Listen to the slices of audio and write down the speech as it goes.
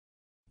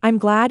I'm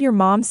glad you're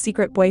mom's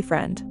secret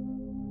boyfriend.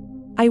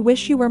 I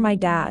wish you were my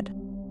dad.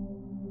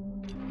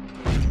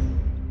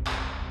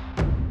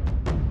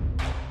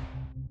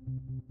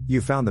 You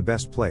found the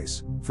best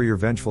place for your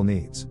vengeful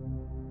needs.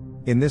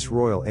 In this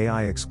Royal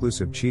AI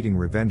exclusive cheating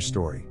revenge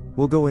story,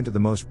 we'll go into the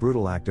most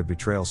brutal act of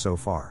betrayal so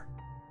far.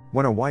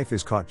 When a wife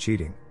is caught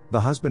cheating, the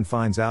husband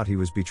finds out he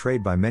was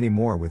betrayed by many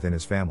more within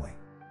his family.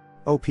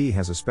 OP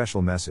has a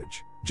special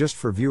message, just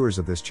for viewers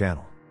of this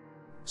channel.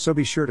 So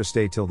be sure to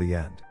stay till the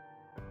end.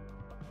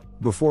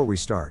 Before we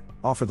start,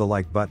 offer the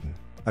like button,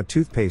 a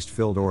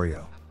toothpaste-filled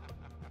Oreo.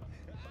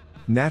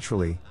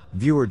 Naturally,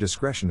 viewer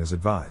discretion is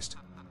advised.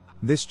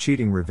 This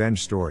cheating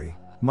revenge story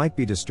might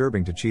be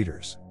disturbing to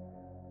cheaters.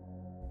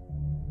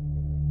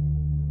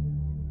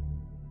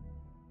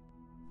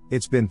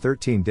 It's been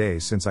 13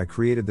 days since I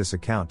created this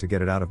account to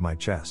get it out of my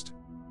chest.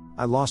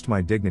 I lost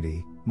my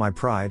dignity, my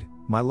pride,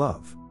 my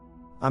love.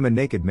 I'm a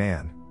naked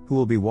man, who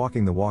will be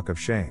walking the walk of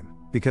shame,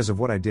 because of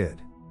what I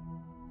did.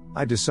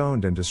 I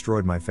disowned and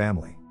destroyed my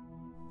family.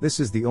 This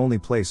is the only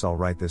place I'll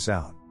write this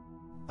out.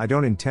 I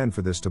don't intend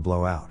for this to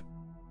blow out.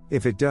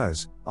 If it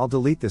does, I'll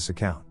delete this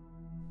account.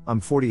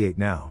 I'm 48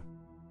 now.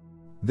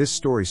 This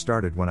story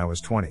started when I was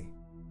 20.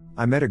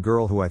 I met a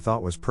girl who I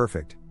thought was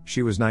perfect,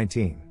 she was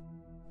 19.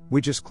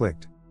 We just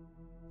clicked.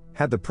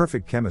 Had the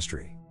perfect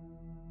chemistry.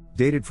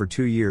 Dated for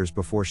 2 years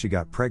before she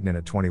got pregnant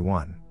at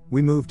 21,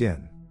 we moved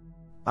in.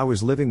 I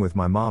was living with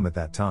my mom at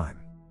that time.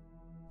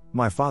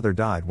 My father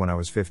died when I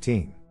was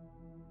 15.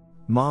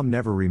 Mom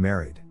never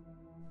remarried.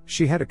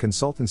 She had a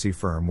consultancy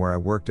firm where I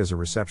worked as a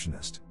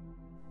receptionist.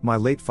 My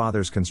late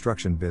father's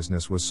construction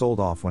business was sold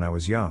off when I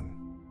was young.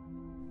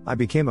 I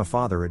became a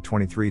father at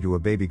 23 to a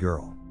baby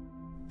girl.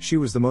 She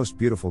was the most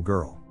beautiful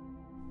girl.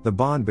 The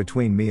bond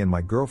between me and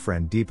my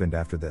girlfriend deepened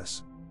after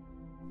this.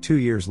 2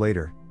 years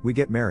later, we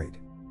get married.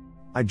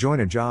 I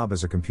join a job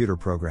as a computer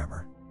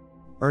programmer.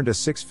 Earned a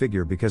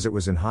six-figure because it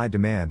was in high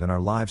demand and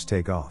our lives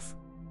take off.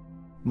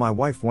 My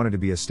wife wanted to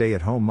be a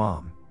stay-at-home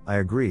mom, I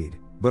agreed,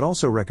 but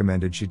also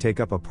recommended she take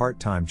up a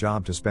part-time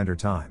job to spend her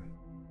time.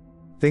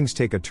 Things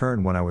take a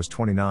turn when I was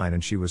 29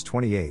 and she was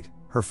 28.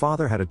 Her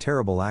father had a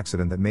terrible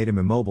accident that made him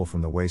immobile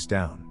from the waist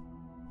down.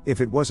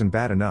 If it wasn't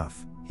bad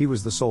enough, he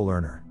was the sole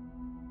earner.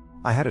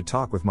 I had a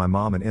talk with my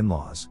mom and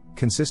in-laws,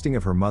 consisting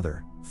of her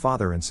mother,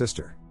 father and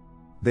sister.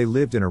 They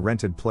lived in a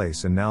rented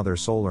place and now their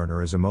sole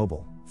earner is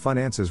immobile,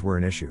 finances were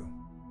an issue.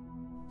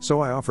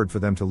 So I offered for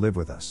them to live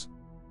with us.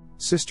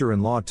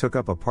 Sister-in-law took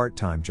up a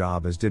part-time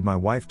job as did my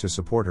wife to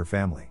support her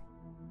family.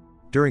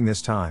 During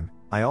this time,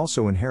 I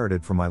also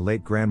inherited from my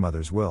late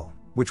grandmother's will,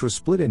 which was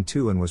split in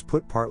two and was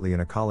put partly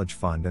in a college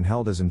fund and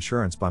held as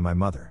insurance by my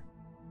mother.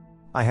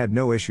 I had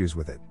no issues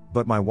with it,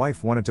 but my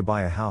wife wanted to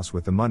buy a house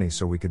with the money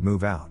so we could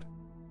move out.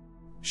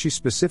 She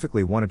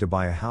specifically wanted to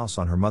buy a house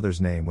on her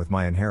mother's name with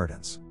my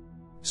inheritance.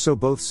 So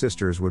both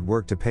sisters would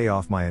work to pay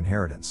off my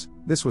inheritance.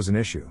 This was an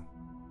issue.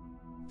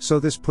 So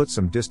this put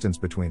some distance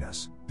between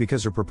us,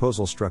 because her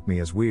proposal struck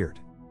me as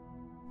weird.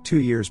 2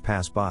 years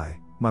passed by,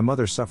 my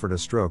mother suffered a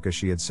stroke as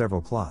she had several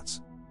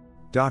clots.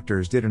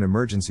 Doctors did an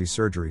emergency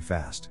surgery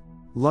fast.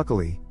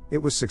 Luckily, it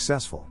was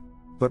successful.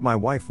 But my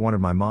wife wanted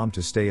my mom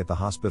to stay at the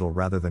hospital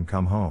rather than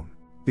come home,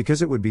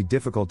 because it would be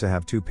difficult to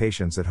have 2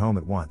 patients at home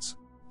at once.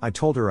 I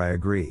told her I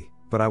agree,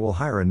 but I will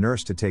hire a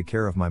nurse to take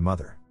care of my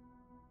mother.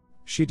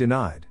 She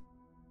denied.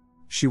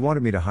 She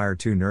wanted me to hire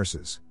 2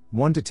 nurses,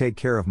 one to take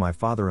care of my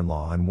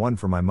father-in-law and one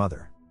for my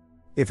mother.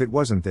 If it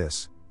wasn't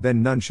this,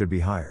 then none should be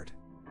hired.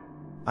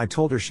 I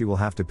told her she will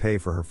have to pay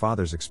for her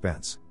father's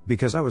expense,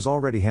 because I was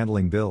already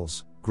handling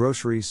bills,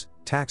 groceries,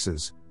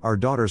 taxes, our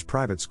daughter's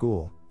private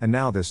school, and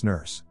now this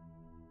nurse.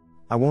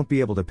 I won't be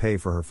able to pay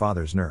for her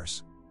father's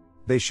nurse.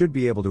 They should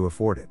be able to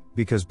afford it,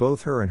 because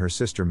both her and her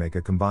sister make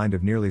a combined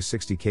of nearly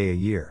 $60,000 a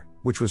year,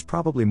 which was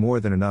probably more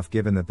than enough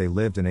given that they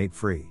lived and ate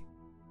free.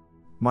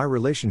 My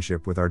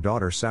relationship with our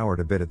daughter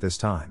soured a bit at this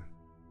time.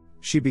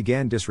 She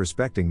began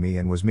disrespecting me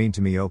and was mean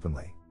to me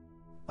openly.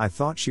 I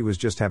thought she was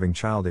just having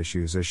child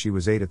issues as she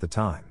was 8 at the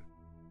time.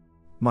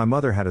 My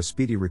mother had a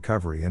speedy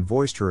recovery and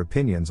voiced her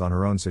opinions on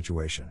her own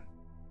situation.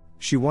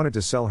 She wanted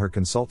to sell her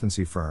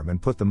consultancy firm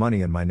and put the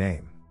money in my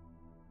name.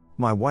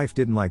 My wife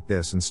didn't like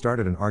this and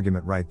started an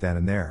argument right then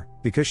and there,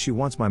 because she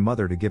wants my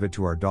mother to give it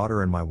to our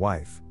daughter and my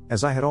wife,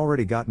 as I had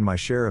already gotten my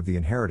share of the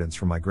inheritance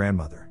from my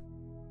grandmother.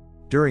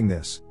 During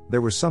this,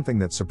 there was something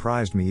that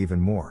surprised me even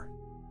more.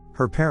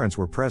 Her parents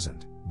were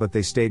present, but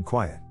they stayed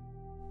quiet.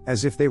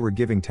 As if they were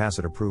giving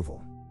tacit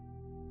approval.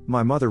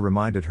 My mother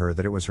reminded her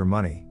that it was her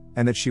money,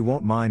 and that she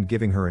won't mind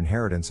giving her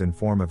inheritance in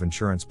form of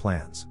insurance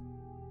plans.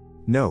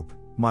 Nope,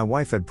 my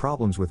wife had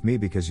problems with me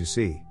because you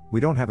see, we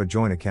don't have a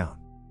joint account.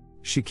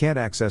 She can't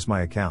access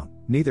my account,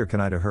 neither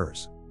can I to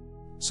hers.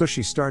 So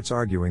she starts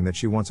arguing that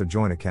she wants a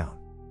joint account.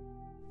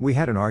 We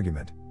had an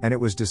argument, and it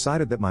was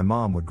decided that my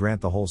mom would grant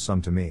the whole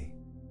sum to me.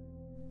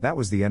 That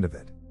was the end of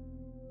it.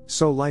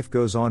 So life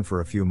goes on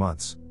for a few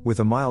months, with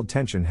a mild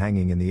tension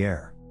hanging in the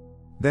air.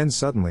 Then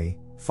suddenly,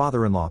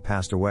 father-in-law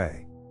passed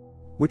away.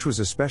 Which was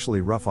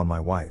especially rough on my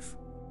wife.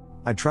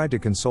 I tried to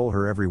console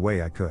her every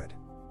way I could.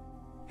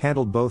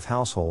 Handled both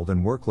household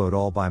and workload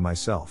all by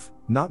myself,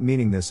 not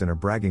meaning this in a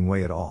bragging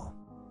way at all.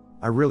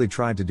 I really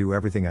tried to do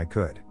everything I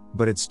could,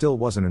 but it still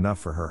wasn't enough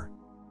for her.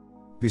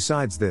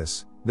 Besides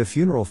this, the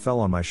funeral fell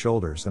on my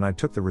shoulders and I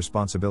took the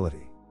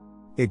responsibility.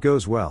 It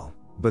goes well,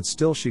 but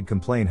still she'd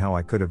complain how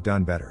I could have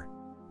done better.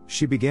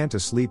 She began to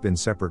sleep in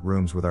separate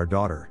rooms with our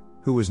daughter,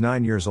 who was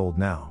 9 years old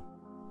now.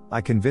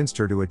 I convinced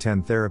her to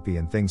attend therapy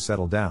and things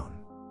settled down.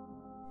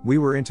 We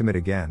were intimate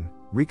again,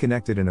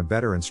 reconnected in a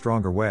better and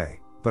stronger way,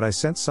 but I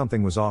sensed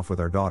something was off with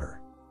our daughter.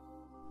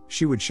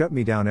 She would shut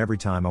me down every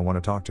time I want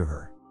to talk to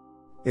her.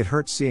 It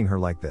hurts seeing her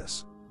like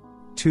this.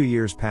 2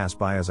 years pass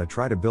by as I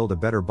try to build a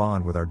better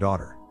bond with our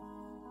daughter.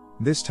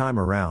 This time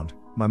around,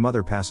 my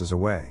mother passes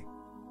away.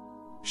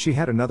 She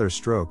had another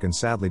stroke and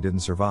sadly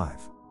didn't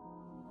survive.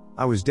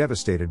 I was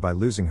devastated by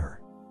losing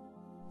her.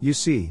 You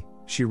see,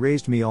 she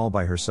raised me all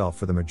by herself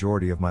for the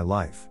majority of my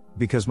life,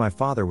 because my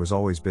father was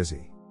always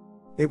busy.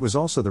 It was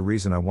also the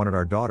reason I wanted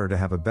our daughter to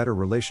have a better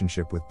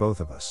relationship with both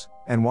of us,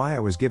 and why I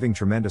was giving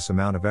tremendous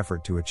amount of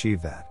effort to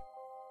achieve that.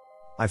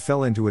 I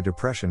fell into a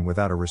depression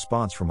without a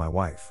response from my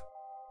wife.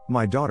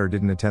 My daughter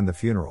didn't attend the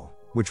funeral,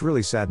 which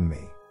really saddened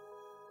me.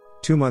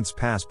 2 months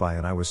passed by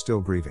and I was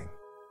still grieving.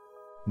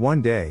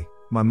 One day,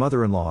 my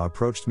mother-in-law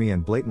approached me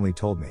and blatantly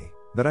told me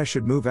that I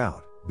should move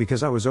out,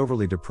 because I was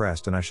overly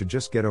depressed and I should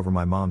just get over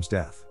my mom's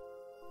death.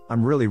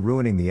 I'm really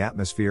ruining the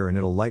atmosphere and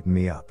it'll lighten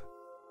me up.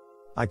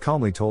 I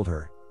calmly told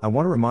her, I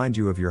want to remind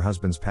you of your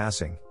husband's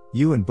passing.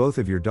 You and both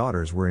of your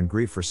daughters were in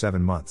grief for 7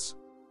 months.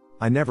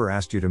 I never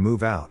asked you to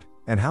move out,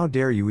 and how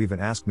dare you even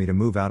ask me to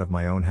move out of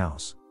my own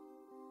house?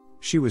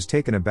 She was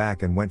taken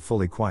aback and went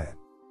fully quiet.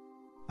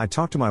 I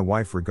talked to my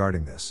wife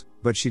regarding this,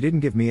 but she didn't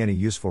give me any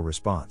useful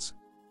response.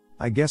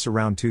 I guess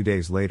around 2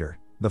 days later,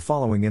 the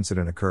following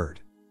incident occurred.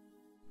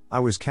 I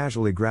was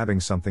casually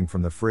grabbing something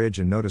from the fridge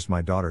and noticed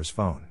my daughter's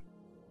phone.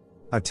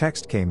 A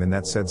text came in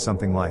that said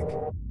something like,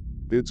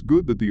 "It's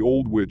good that the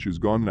old witch is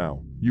gone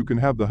now. You can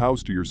have the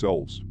house to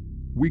yourselves.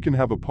 We can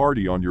have a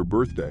party on your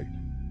birthday."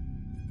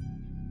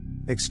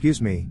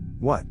 Excuse me,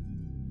 what?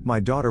 My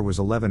daughter was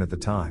 11 at the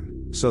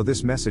time, so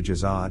this message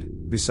is odd.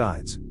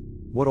 Besides,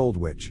 what old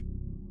witch?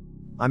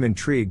 I'm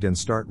intrigued and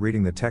start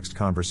reading the text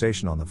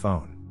conversation on the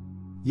phone.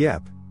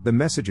 Yep, the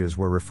messages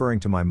were referring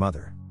to my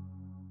mother.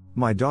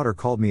 My daughter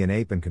called me an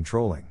ape and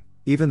controlling,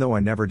 even though I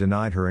never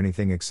denied her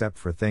anything except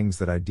for things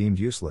that I deemed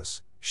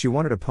useless. She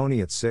wanted a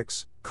pony at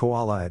 6,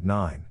 koala at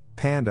 9,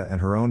 panda and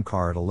her own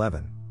car at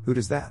 11. Who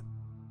does that?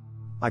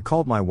 I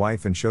called my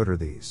wife and showed her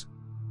these.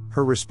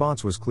 Her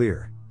response was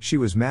clear. She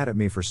was mad at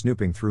me for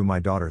snooping through my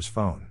daughter's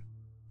phone.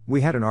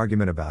 We had an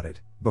argument about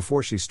it,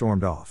 before she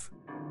stormed off.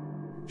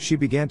 She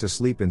began to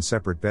sleep in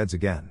separate beds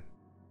again.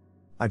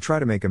 I try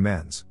to make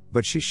amends,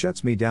 but she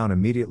shuts me down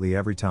immediately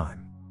every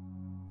time.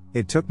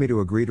 It took me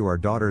to agree to our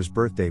daughter's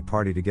birthday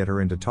party to get her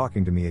into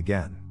talking to me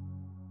again.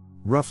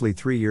 Roughly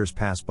 3 years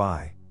pass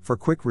by. For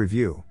quick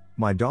review,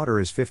 my daughter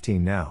is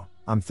 15 now,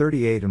 I'm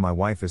 38 and my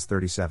wife is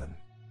 37.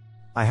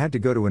 I had to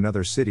go to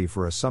another city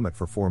for a summit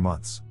for 4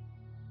 months.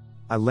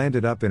 I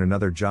landed up in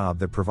another job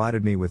that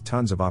provided me with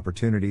tons of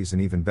opportunities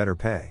and even better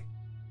pay.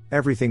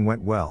 Everything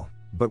went well,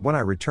 but when I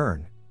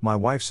returned, my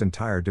wife's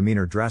entire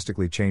demeanor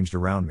drastically changed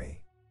around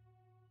me.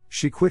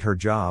 She quit her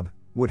job,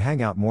 would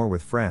hang out more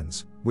with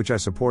friends, which I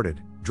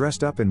supported,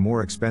 dressed up in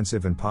more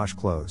expensive and posh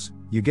clothes.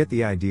 You get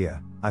the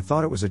idea. I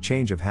thought it was a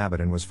change of habit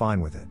and was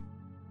fine with it.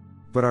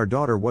 But our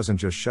daughter wasn't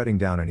just shutting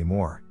down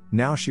anymore.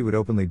 Now she would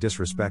openly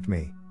disrespect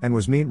me, and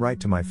was mean right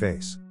to my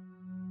face.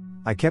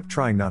 I kept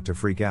trying not to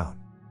freak out.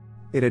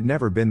 It had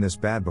never been this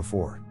bad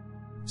before.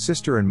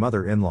 Sister and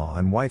mother-in-law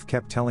and wife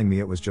kept telling me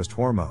it was just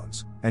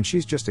hormones, and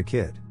she's just a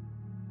kid.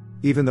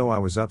 Even though I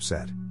was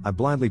upset, I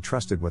blindly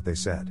trusted what they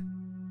said.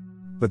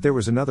 But there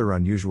was another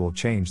unusual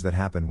change that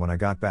happened when I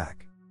got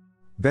back.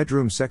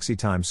 Bedroom sexy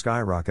time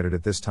skyrocketed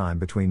at this time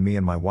between me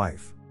and my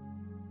wife.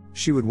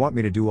 She would want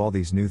me to do all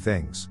these new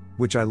things,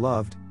 which I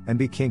loved, and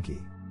be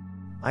kinky.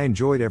 I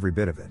enjoyed every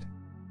bit of it.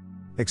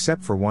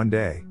 Except for one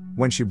day,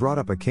 when she brought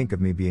up a kink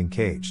of me being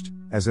caged,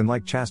 as in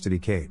like chastity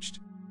caged.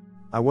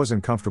 I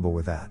wasn't comfortable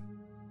with that.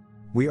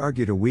 We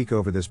argued a week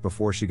over this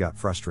before she got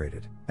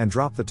frustrated, and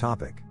dropped the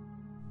topic.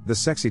 The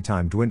sexy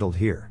time dwindled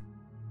here.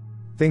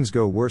 Things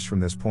go worse from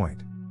this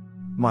point.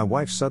 My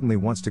wife suddenly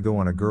wants to go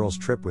on a girls'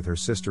 trip with her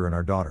sister and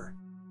our daughter.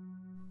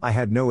 I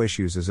had no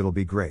issues as it'll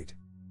be great.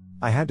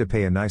 I had to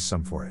pay a nice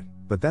sum for it,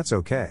 but that's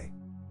okay.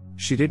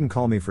 She didn't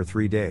call me for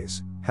 3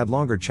 days, had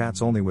longer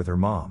chats only with her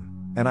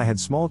mom, and I had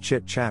small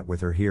chit-chat with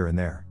her here and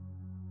there.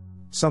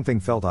 Something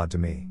felt odd to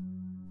me.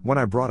 When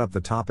I brought up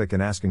the topic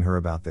and asking her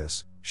about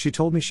this, she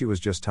told me she was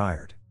just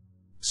tired.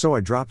 So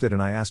I dropped it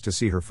and I asked to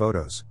see her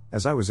photos,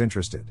 as I was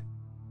interested.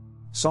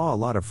 Saw a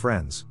lot of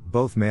friends,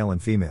 both male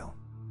and female.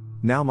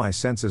 Now my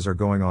senses are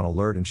going on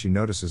alert and she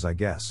notices, I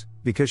guess,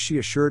 because she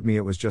assured me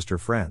it was just her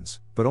friends,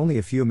 but only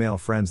a few male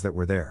friends that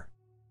were there.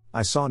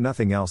 I saw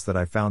nothing else that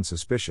I found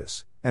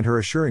suspicious, and her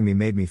assuring me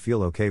made me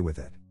feel okay with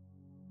it.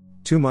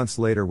 2 months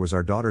later was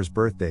our daughter's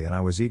birthday and I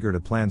was eager to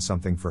plan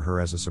something for her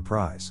as a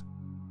surprise.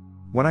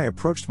 When I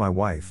approached my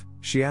wife,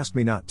 she asked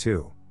me not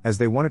to, as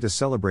they wanted to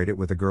celebrate it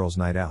with a girls'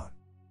 night out.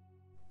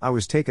 I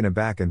was taken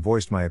aback and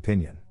voiced my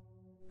opinion.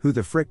 Who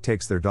the frick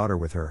takes their daughter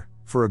with her,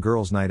 for a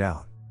girls' night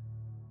out?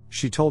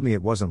 She told me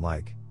it wasn't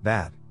like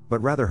that,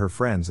 but rather her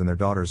friends and their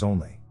daughters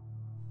only.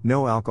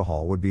 No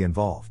alcohol would be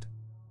involved.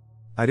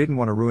 I didn't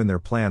want to ruin their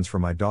plans for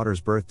my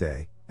daughter's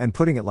birthday, and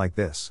putting it like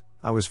this,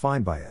 I was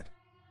fine by it.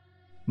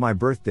 My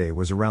birthday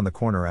was around the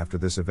corner after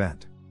this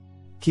event.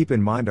 Keep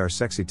in mind our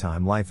sexy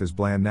time life is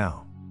bland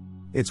now.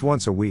 It's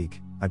once a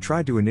week. I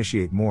tried to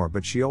initiate more,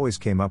 but she always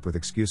came up with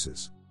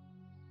excuses.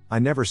 I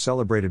never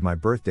celebrated my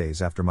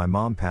birthdays after my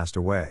mom passed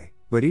away,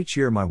 but each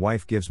year my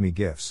wife gives me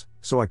gifts,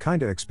 so I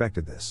kinda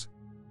expected this.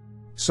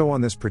 So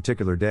on this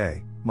particular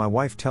day, my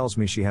wife tells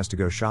me she has to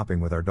go shopping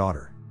with our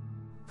daughter.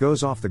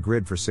 Goes off the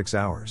grid for 6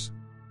 hours.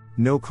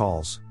 No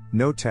calls,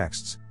 no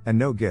texts, and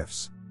no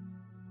gifts.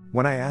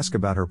 When I ask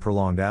about her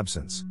prolonged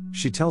absence,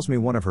 she tells me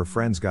one of her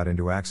friends got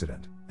into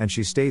accident, and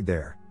she stayed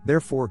there,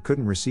 therefore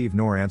couldn't receive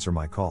nor answer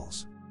my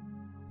calls.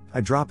 I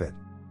drop it.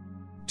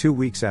 2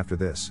 weeks after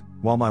this,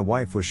 while my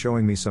wife was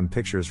showing me some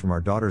pictures from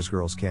our daughter's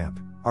girls' camp,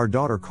 our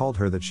daughter called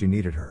her that she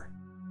needed her.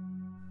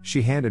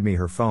 She handed me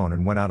her phone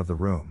and went out of the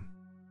room.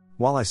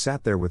 While I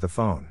sat there with the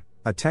phone,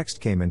 a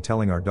text came in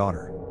telling our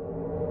daughter,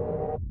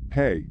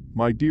 Hey,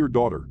 my dear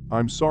daughter,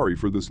 I'm sorry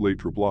for this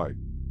late reply.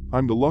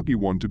 I'm the lucky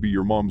one to be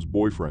your mom's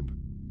boyfriend.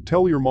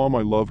 Tell your mom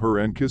I love her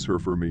and kiss her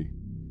for me.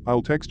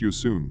 I'll text you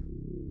soon.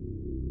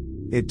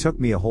 It took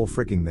me a whole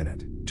freaking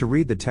minute to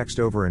read the text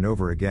over and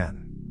over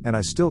again, and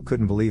I still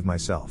couldn't believe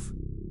myself.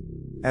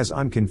 As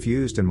I'm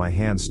confused and my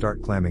hands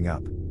start clamming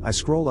up, I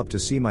scroll up to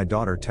see my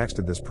daughter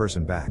texted this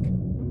person back.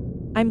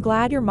 I'm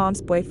glad your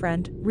mom's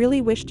boyfriend,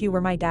 really wished you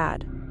were my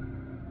dad.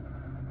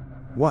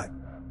 What?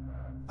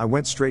 I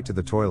went straight to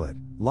the toilet,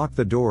 locked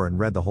the door and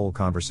read the whole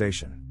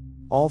conversation.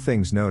 All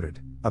things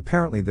noted,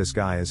 apparently this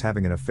guy is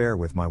having an affair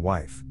with my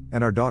wife,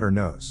 and our daughter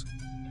knows.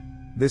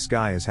 This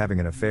guy is having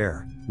an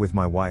affair with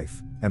my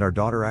wife, and our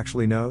daughter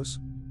actually knows?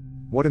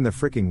 What in the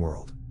freaking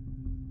world?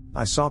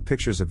 I saw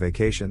pictures of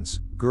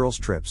vacations, girls'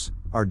 trips,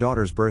 our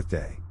daughter's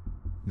birthday.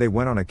 They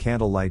went on a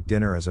candlelight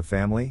dinner as a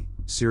family?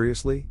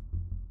 Seriously?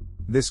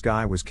 This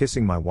guy was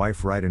kissing my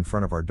wife right in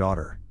front of our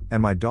daughter,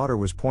 and my daughter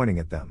was pointing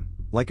at them,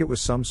 like it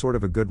was some sort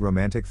of a good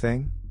romantic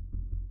thing?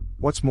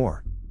 What's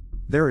more?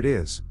 There it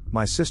is,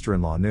 my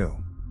sister-in-law knew.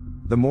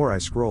 The more I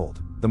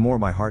scrolled, the more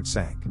my heart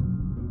sank.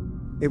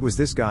 It was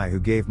this guy who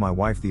gave my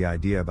wife the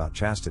idea about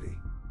chastity.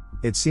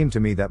 It seemed to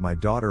me that my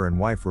daughter and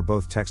wife were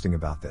both texting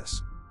about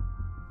this.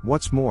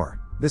 What's more,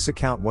 this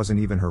account wasn't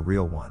even her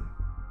real one.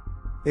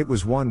 It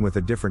was one with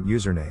a different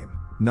username.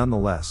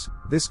 Nonetheless,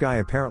 this guy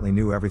apparently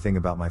knew everything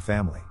about my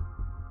family.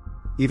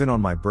 Even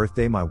on my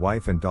birthday my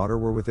wife and daughter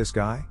were with this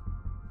guy?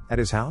 At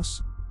his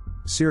house?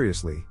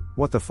 Seriously,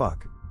 what the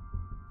fuck?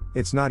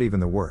 It's not even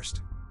the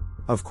worst.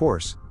 Of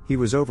course, he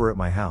was over at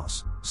my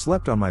house,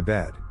 slept on my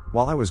bed,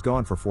 while I was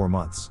gone for 4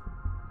 months.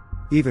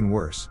 Even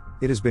worse,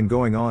 it has been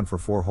going on for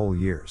 4 whole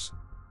years.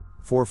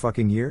 4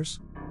 fucking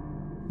years?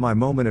 My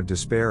moment of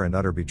despair and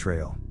utter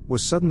betrayal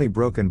was suddenly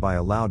broken by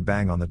a loud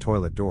bang on the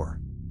toilet door.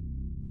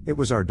 It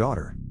was our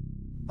daughter.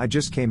 I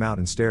just came out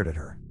and stared at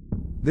her.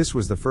 This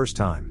was the first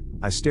time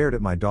I stared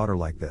at my daughter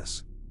like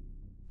this.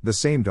 The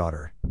same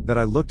daughter that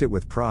I looked at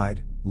with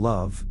pride,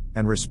 love,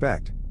 and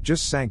respect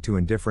just sank to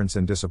indifference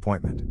and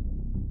disappointment.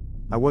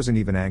 I wasn't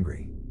even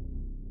angry.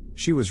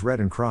 She was red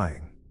and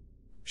crying.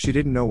 She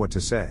didn't know what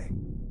to say.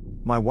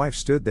 My wife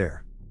stood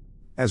there,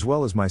 as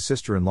well as my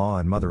sister-in-law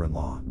and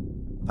mother-in-law.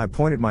 I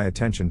pointed my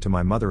attention to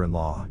my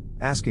mother-in-law,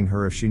 asking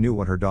her if she knew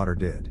what her daughter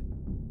did.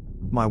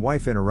 My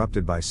wife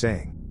interrupted by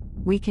saying,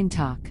 "We can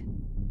talk."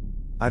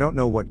 I don't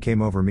know what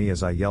came over me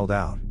as I yelled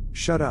out,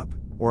 "Shut up,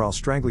 or I'll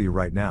strangle you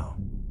right now."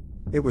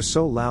 It was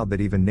so loud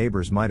that even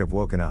neighbors might have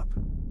woken up.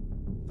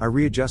 I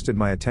readjusted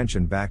my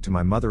attention back to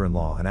my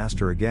mother-in-law and asked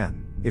her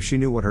again if she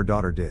knew what her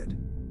daughter did.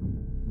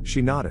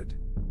 She nodded.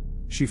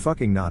 She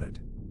fucking nodded.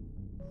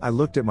 I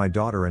looked at my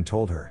daughter and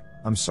told her,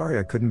 "I'm sorry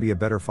I couldn't be a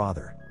better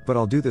father, but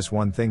I'll do this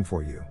one thing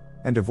for you,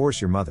 and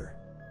divorce your mother.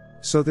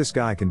 So this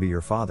guy can be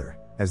your father,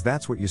 as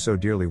that's what you so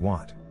dearly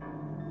want."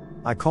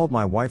 I called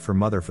my wife her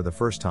mother for the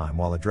first time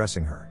while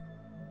addressing her.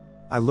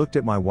 I looked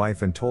at my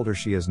wife and told her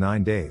she has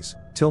 9 days,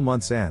 till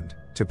month's end,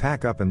 to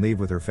pack up and leave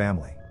with her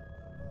family.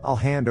 I'll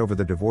hand over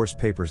the divorce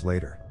papers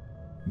later.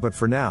 But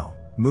for now,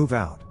 move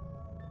out.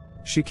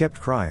 She kept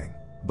crying,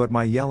 but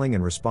my yelling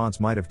and response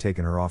might have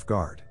taken her off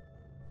guard.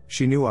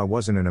 She knew I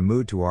wasn't in a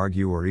mood to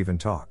argue or even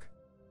talk.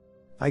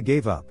 I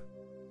gave up.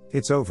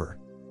 It's over.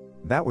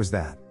 That was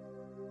that.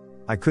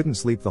 I couldn't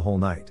sleep the whole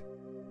night.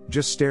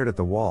 Just stared at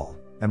the wall,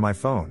 and my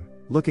phone,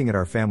 looking at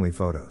our family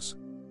photos.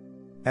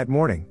 At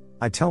morning,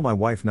 I tell my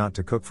wife not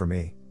to cook for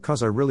me,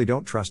 cause I really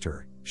don't trust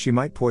her, she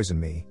might poison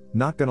me.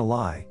 Not gonna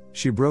lie,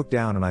 she broke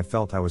down and I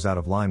felt I was out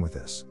of line with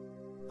this.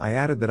 I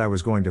added that I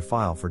was going to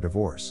file for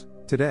divorce,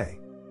 today.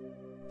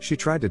 She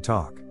tried to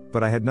talk,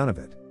 but I had none of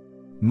it.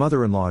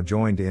 Mother-in-law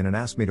joined in and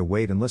asked me to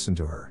wait and listen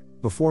to her,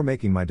 before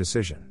making my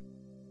decision.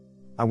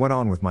 I went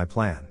on with my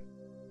plan.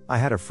 I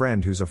had a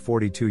friend who's a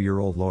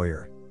 42-year-old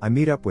lawyer. I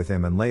meet up with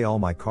him and lay all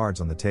my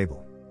cards on the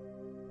table.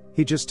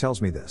 He just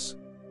tells me this.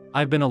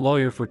 I've been a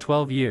lawyer for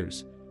 12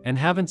 years, and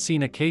haven't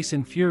seen a case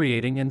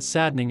infuriating and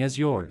saddening as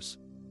yours.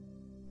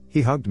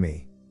 He hugged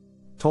me.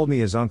 Told me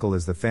his uncle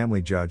is the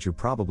family judge who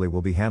probably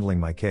will be handling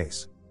my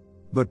case.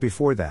 But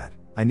before that,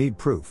 I need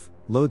proof,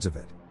 loads of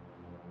it.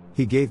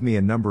 He gave me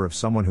a number of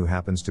someone who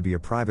happens to be a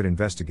private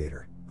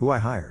investigator, who I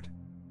hired.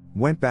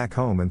 Went back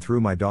home and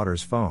through my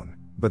daughter's phone,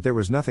 but there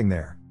was nothing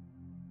there.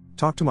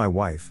 Talked to my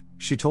wife,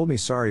 she told me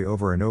sorry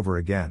over and over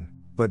again,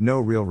 but no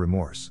real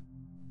remorse.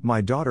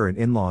 My daughter and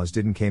in-laws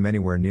didn't came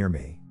anywhere near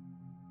me.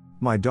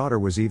 My daughter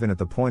was even at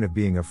the point of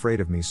being afraid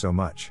of me so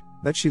much,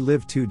 that she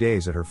lived 2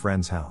 days at her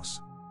friend's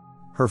house.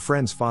 Her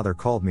friend's father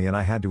called me and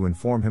I had to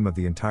inform him of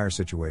the entire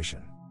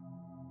situation.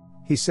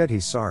 He said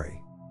he's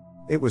sorry.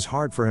 It was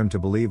hard for him to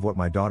believe what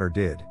my daughter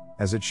did,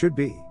 as it should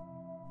be.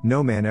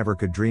 No man ever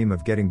could dream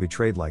of getting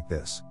betrayed like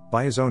this,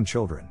 by his own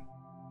children.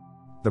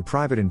 The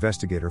private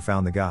investigator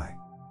found the guy.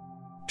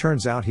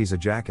 Turns out he's a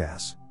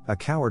jackass, a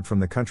coward from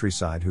the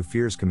countryside who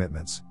fears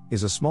commitments,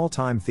 is a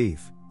small-time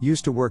thief,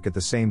 used to work at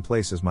the same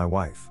place as my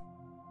wife.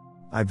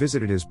 I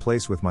visited his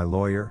place with my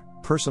lawyer,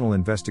 personal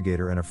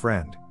investigator and a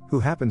friend, who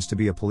happens to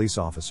be a police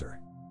officer.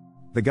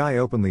 The guy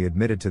openly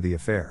admitted to the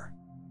affair.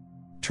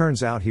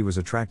 Turns out he was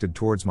attracted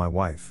towards my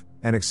wife,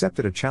 and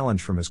accepted a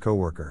challenge from his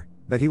coworker,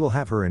 that he will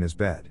have her in his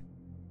bed.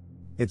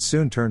 It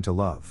soon turned to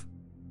love.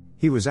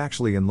 He was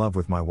actually in love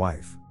with my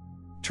wife.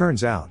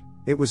 Turns out,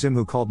 it was him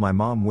who called my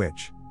mom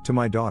witch, to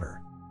my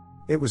daughter.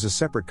 It was a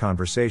separate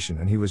conversation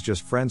and he was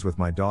just friends with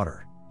my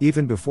daughter,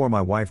 even before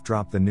my wife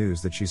dropped the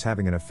news that she's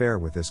having an affair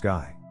with this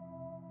guy.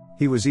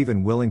 He was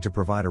even willing to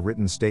provide a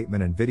written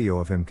statement and video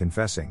of him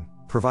confessing,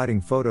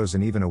 providing photos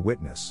and even a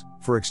witness,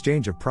 for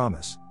exchange of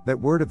promise, that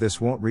word of this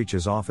won't reach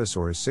his office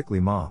or his sickly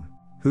mom,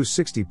 who's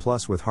 60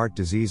 plus with heart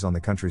disease on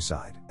the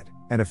countryside,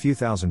 and a few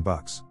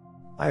 $1,000s.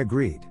 I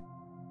agreed.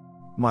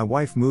 My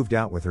wife moved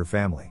out with her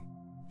family.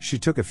 She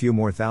took a few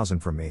more thousand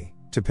from me,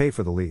 to pay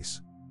for the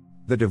lease.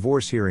 The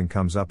divorce hearing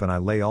comes up and I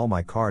lay all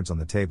my cards on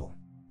the table.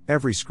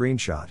 Every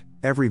screenshot,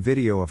 every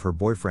video of her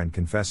boyfriend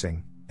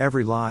confessing,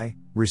 every lie,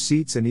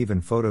 receipts and even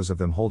photos of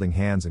them holding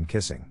hands and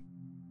kissing.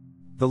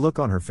 The look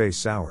on her face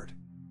soured.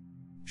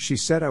 She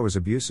said I was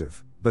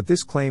abusive, but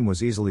this claim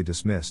was easily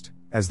dismissed,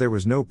 as there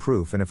was no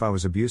proof, and if I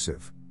was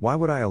abusive, why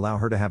would I allow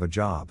her to have a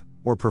job,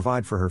 or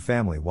provide for her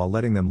family while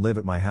letting them live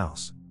at my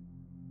house?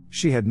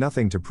 She had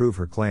nothing to prove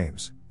her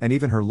claims, and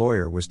even her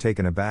lawyer was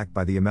taken aback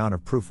by the amount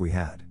of proof we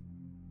had.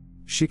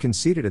 She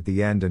conceded at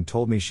the end and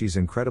told me she's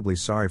incredibly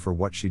sorry for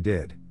what she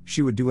did,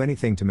 she would do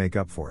anything to make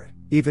up for it,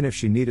 even if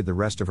she needed the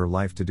rest of her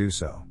life to do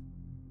so.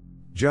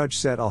 Judge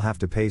said I'll have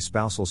to pay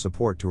spousal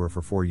support to her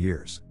for 4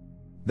 years.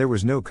 There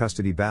was no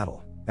custody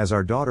battle, as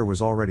our daughter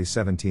was already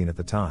 17 at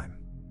the time.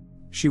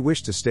 She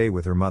wished to stay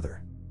with her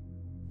mother.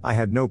 I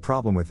had no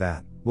problem with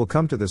that. We'll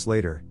come to this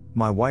later.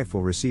 My wife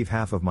will receive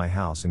half of my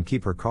house and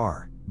keep her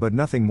car, but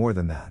nothing more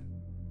than that.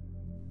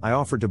 I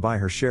offered to buy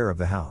her share of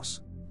the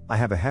house. I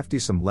have a hefty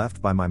sum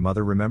left by my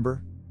mother,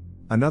 remember?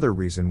 Another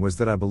reason was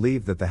that I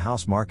believe that the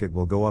house market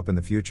will go up in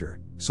the future,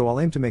 so I'll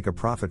aim to make a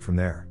profit from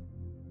there.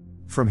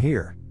 From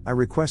here, I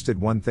requested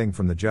one thing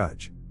from the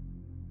judge.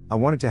 I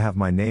wanted to have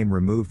my name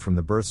removed from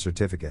the birth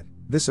certificate.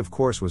 This of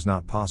course was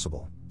not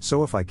possible,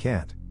 so if I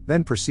can't,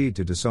 then proceed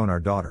to disown our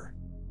daughter.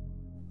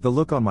 The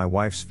look on my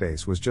wife's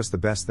face was just the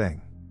best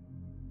thing.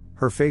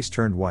 Her face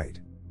turned white.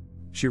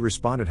 She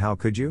responded, "How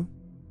could you?"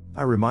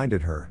 I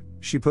reminded her,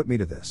 she put me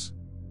to this.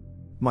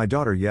 My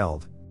daughter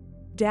yelled,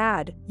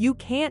 "Dad, you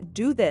can't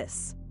do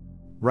this!"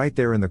 right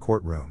there in the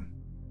courtroom.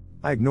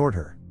 I ignored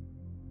her.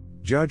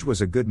 Judge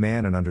was a good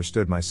man and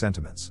understood my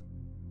sentiments.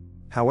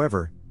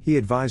 However, he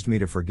advised me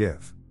to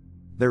forgive.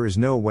 There is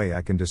no way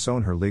I can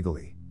disown her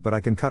legally, but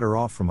I can cut her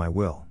off from my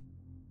will.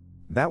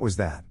 That was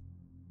that.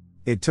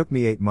 It took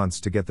me 8 months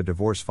to get the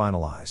divorce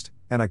finalized,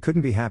 and I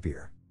couldn't be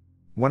happier.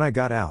 When I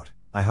got out,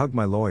 I hugged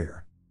my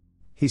lawyer.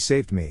 He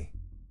saved me.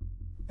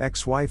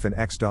 Ex-wife and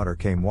ex-daughter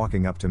came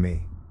walking up to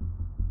me.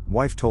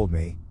 Wife told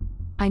me,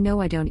 "I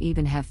know I don't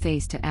even have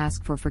face to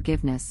ask for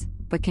forgiveness,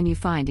 but can you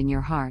find in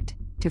your heart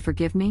to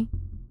forgive me?"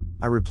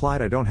 I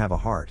replied, "I don't have a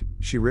heart."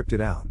 She ripped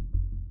it out.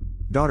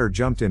 Daughter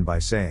jumped in by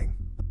saying,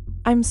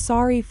 "I'm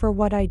sorry for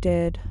what I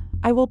did.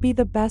 I will be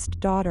the best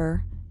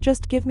daughter.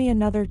 Just give me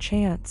another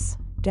chance,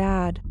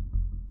 Dad."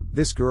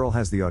 This girl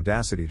has the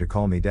audacity to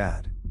call me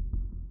dad.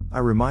 I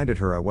reminded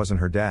her I wasn't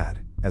her dad,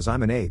 as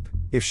I'm an ape,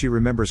 if she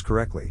remembers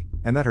correctly,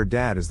 and that her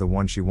dad is the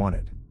one she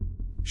wanted.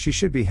 She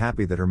should be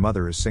happy that her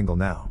mother is single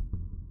now.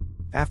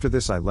 After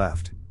this I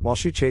left, while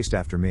she chased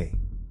after me.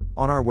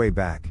 On our way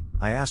back,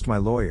 I asked my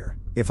lawyer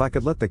if I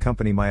could let the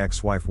company my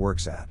ex-wife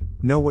works at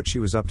know what she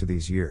was up to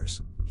these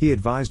years. He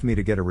advised me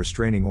to get a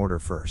restraining order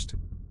first.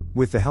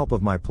 With the help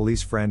of my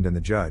police friend and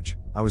the judge,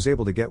 I was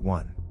able to get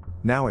one.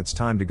 Now it's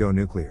time to go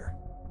nuclear.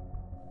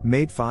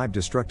 Made 5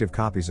 destructive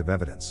copies of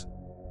evidence.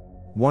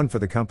 1 for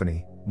the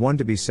company, 1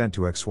 to be sent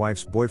to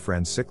ex-wife's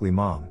boyfriend's sickly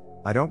mom.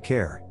 I don't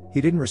care,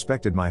 he didn't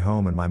respected my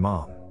home and my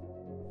mom.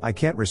 I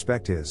can't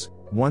respect his.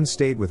 1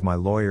 stayed with my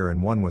lawyer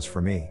and 1 was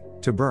for me,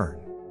 to burn.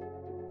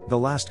 The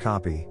last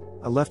copy,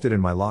 I left it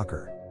in my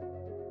locker.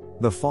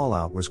 The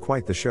fallout was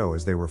quite the show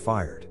as they were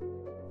fired.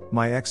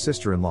 My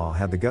ex-sister-in-law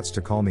had the guts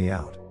to call me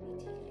out.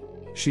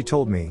 She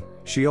told me,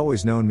 she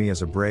always known me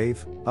as a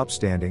brave,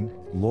 upstanding,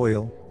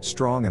 loyal,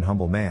 strong and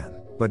humble man,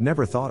 but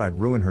never thought I'd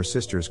ruin her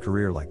sister's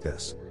career like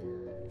this.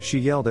 She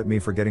yelled at me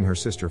for getting her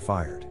sister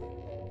fired.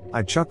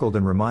 I chuckled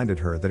and reminded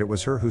her that it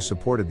was her who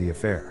supported the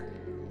affair.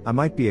 I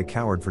might be a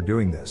coward for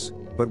doing this,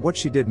 but what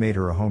she did made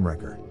her a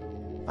homewrecker.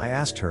 I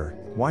asked her,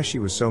 why she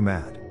was so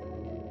mad.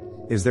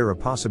 Is there a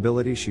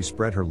possibility she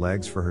spread her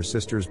legs for her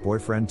sister's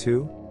boyfriend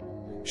too?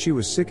 She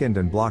was sickened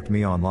and blocked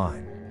me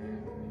online.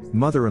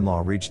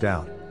 Mother-in-law reached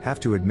out, have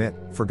to admit,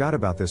 forgot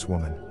about this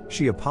woman,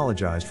 she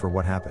apologized for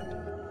what happened.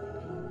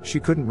 She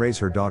couldn't raise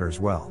her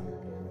daughters well.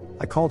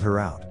 I called her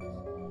out.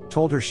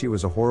 Told her she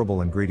was a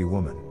horrible and greedy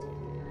woman.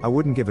 I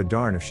wouldn't give a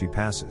darn if she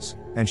passes,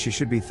 and she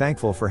should be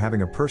thankful for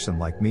having a person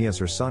like me as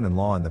her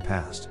son-in-law in the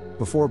past,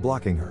 before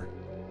blocking her.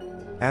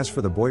 As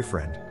for the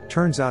boyfriend,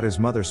 turns out his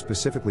mother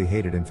specifically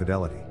hated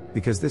infidelity,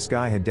 because this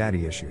guy had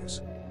daddy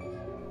issues.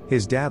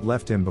 His dad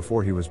left him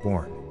before he was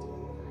born.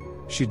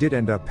 She did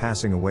end up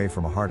passing away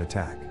from a heart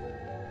attack.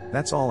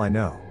 That's all I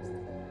know.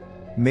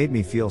 Made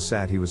me feel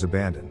sad he was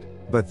abandoned,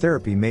 but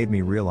therapy made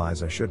me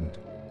realize I shouldn't.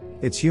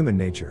 It's human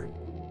nature.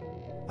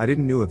 I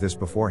didn't know of this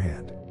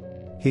beforehand.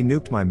 He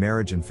nuked my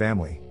marriage and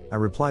family, I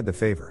replied the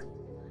favor.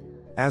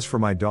 As for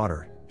my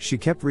daughter, she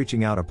kept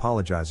reaching out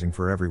apologizing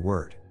for every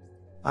word.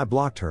 I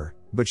blocked her,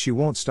 but she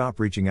won't stop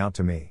reaching out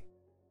to me.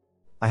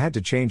 I had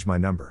to change my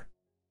number.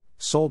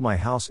 Sold my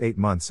house 8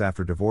 months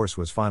after divorce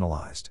was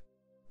finalized.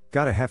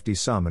 Got a hefty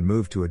sum and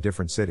moved to a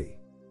different city.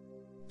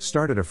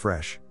 Started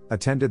afresh,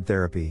 attended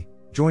therapy,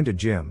 joined a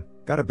gym,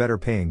 got a better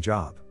paying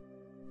job.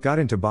 Got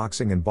into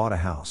boxing and bought a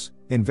house,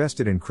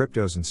 invested in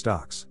cryptos and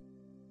stocks.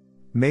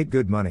 Made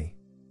good money.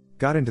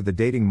 Got into the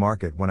dating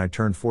market when I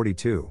turned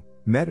 42,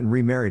 met and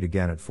remarried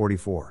again at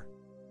 44.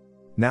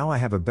 Now I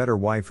have a better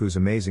wife who's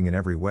amazing in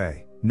every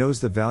way, knows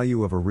the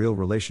value of a real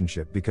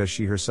relationship because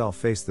she herself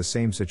faced the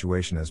same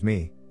situation as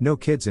me, no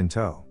kids in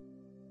tow.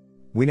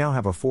 We now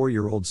have a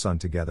 4-year-old son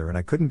together and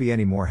I couldn't be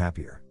any more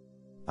happier.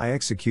 I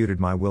executed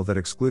my will that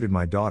excluded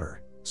my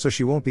daughter, so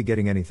she won't be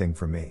getting anything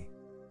from me.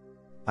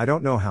 I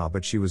don't know how,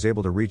 but she was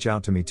able to reach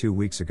out to me 2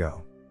 weeks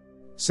ago.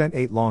 Sent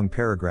 8 long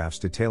paragraphs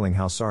detailing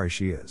how sorry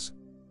she is.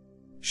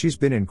 She's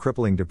been in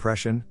crippling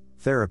depression,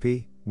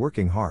 therapy,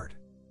 working hard.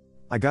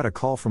 I got a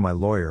call from my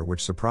lawyer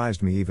which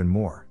surprised me even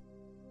more.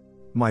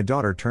 My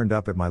daughter turned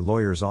up at my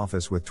lawyer's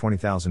office with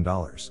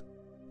 $20,000.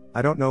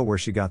 I don't know where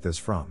she got this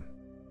from.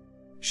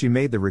 She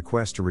made the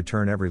request to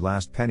return every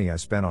last penny I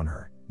spent on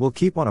her, will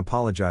keep on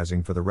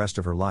apologizing for the rest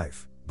of her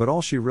life, but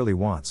all she really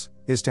wants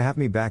is to have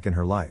me back in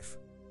her life.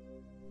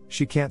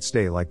 She can't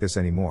stay like this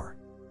anymore.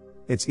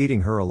 It's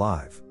eating her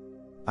alive.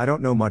 I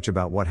don't know much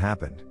about what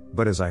happened,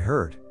 but as I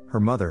heard, her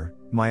mother,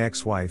 my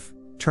ex-wife,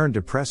 turned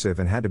depressive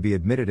and had to be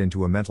admitted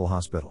into a mental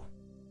hospital.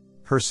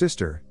 Her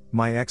sister,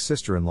 my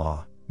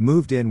ex-sister-in-law,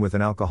 moved in with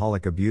an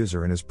alcoholic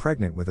abuser and is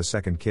pregnant with a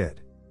second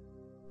kid.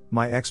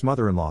 My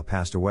ex-mother-in-law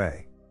passed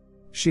away.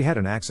 She had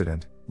an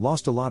accident,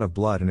 lost a lot of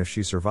blood, and if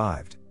she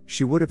survived,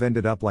 she would have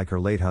ended up like her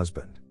late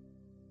husband.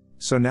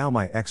 So now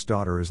my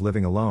ex-daughter is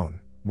living alone,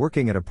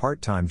 working at a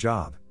part-time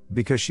job,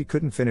 because she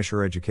couldn't finish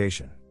her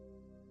education.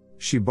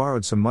 She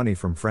borrowed some money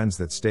from friends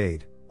that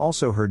stayed,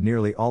 also heard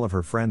nearly all of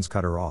her friends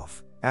cut her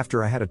off,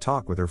 after I had a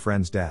talk with her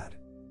friend's dad.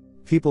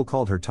 People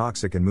called her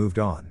toxic and moved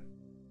on.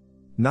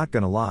 Not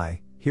gonna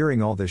lie,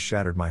 hearing all this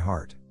shattered my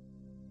heart.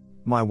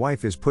 My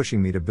wife is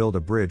pushing me to build a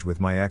bridge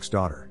with my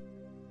ex-daughter.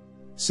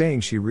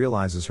 Saying she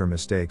realizes her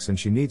mistakes and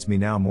she needs me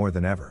now more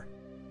than ever.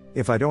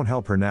 If I don't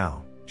help her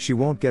now, she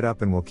won't get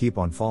up and will keep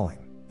on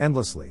falling,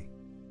 endlessly.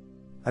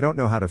 I don't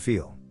know how to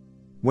feel.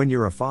 When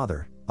you're a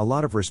father, a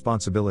lot of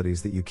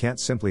responsibilities that you can't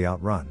simply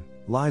outrun,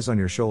 lies on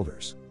your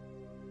shoulders.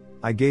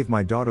 I gave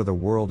my daughter the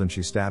world and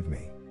she stabbed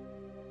me.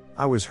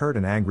 I was hurt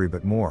and angry,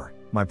 but more,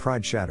 my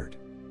pride shattered.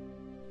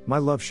 My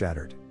love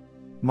shattered.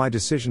 My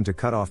decision to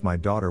cut off my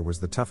daughter was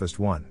the toughest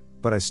one,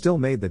 but I still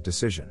made that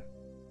decision.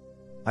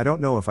 I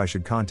don't know if I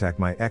should contact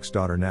my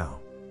ex-daughter now.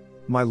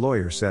 My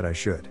lawyer said I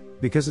should,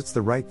 because it's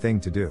the right thing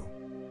to do.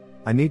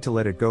 I need to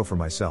let it go for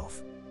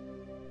myself.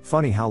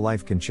 Funny how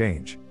life can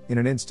change, in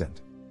an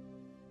instant.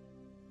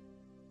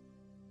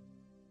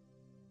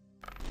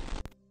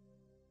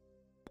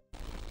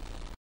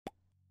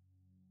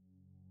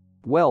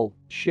 Well,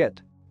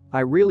 shit.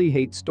 I really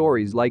hate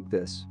stories like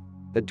this.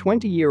 A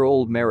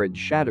 20-year-old marriage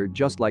shattered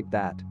just like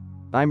that.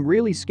 I'm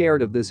really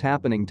scared of this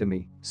happening to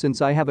me,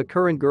 since I have a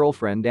current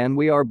girlfriend and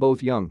we are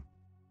both young.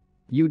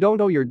 You don't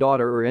owe your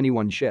daughter or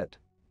anyone shit.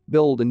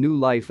 Build a new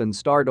life and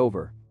start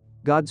over.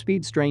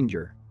 Godspeed,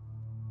 stranger.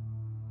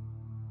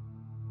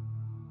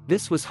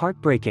 This was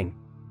heartbreaking.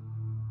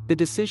 The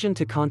decision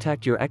to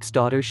contact your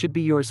ex-daughter should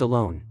be yours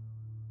alone.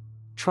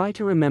 Try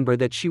to remember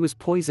that she was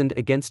poisoned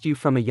against you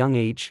from a young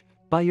age,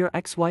 by your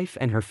ex-wife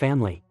and her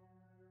family.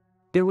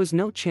 There was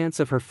no chance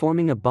of her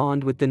forming a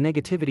bond with the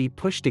negativity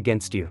pushed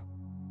against you.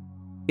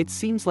 It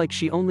seems like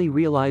she only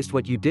realized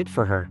what you did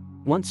for her,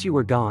 once you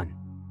were gone.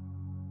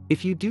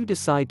 If you do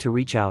decide to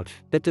reach out,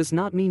 that does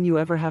not mean you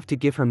ever have to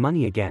give her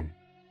money again.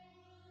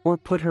 Or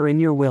put her in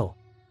your will.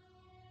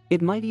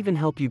 It might even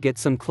help you get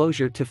some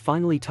closure to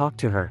finally talk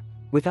to her,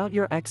 without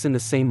your ex in the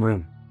same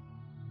room.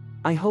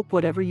 I hope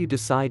whatever you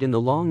decide in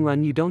the long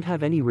run you don't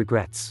have any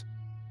regrets.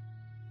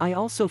 I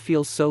also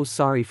feel so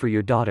sorry for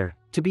your daughter,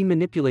 to be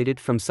manipulated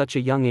from such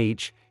a young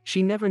age.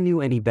 She never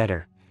knew any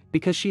better,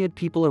 because she had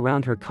people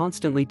around her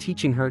constantly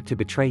teaching her to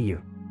betray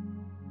you.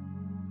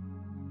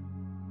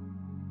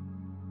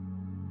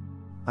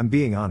 I'm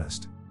being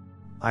honest.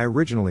 I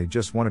originally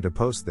just wanted to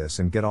post this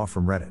and get off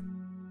from Reddit.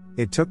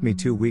 It took me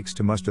 2 weeks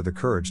to muster the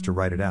courage to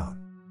write it out.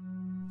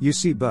 You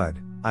see, bud,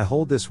 I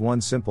hold this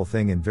one simple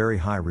thing in very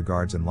high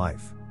regards in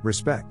life: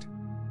 respect.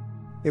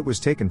 It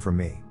was taken from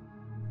me.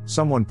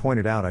 Someone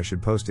pointed out I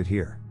should post it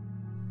here.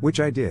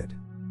 Which I did.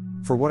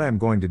 For what I am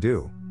going to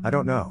do, I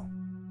don't know.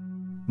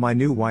 My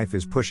new wife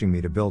is pushing me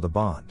to build a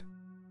bond.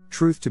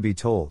 Truth to be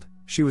told,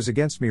 she was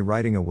against me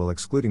writing a will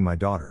excluding my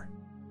daughter.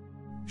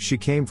 She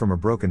came from a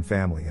broken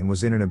family and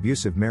was in an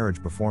abusive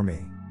marriage before me.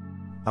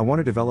 I want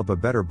to develop a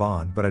better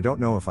bond, but I don't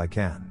know if I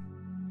can.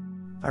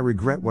 I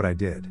regret what I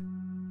did.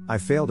 I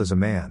failed as a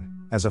man,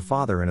 as a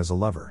father, and as a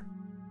lover.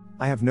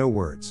 I have no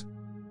words.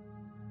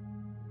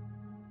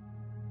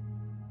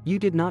 You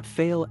did not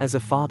fail as a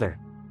father.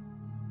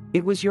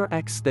 It was your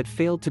ex that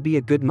failed to be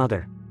a good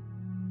mother.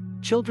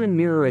 Children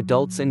mirror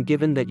adults, and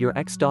given that your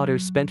ex-daughter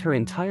spent her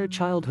entire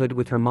childhood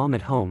with her mom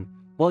at home,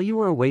 while you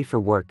were away for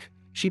work,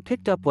 she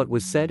picked up what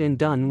was said and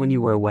done when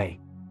you were away.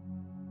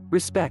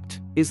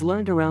 Respect is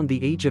learned around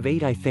the age of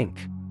 8, I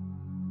think.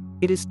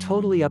 It is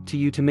totally up to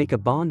you to make a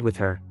bond with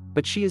her,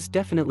 but she is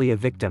definitely a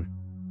victim.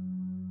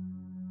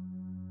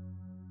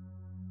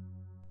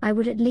 I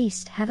would at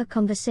least have a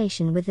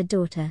conversation with the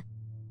daughter.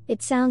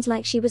 It sounds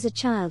like she was a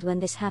child when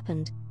this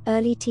happened.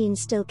 Early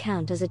teens still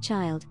count as a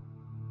child.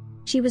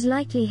 She was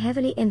likely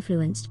heavily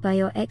influenced by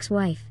your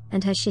ex-wife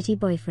and her shitty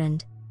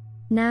boyfriend.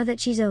 Now that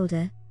she's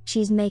older,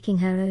 she's making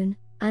her own,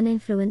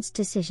 uninfluenced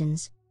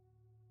decisions.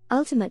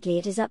 Ultimately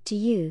it is up to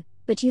you,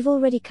 but you've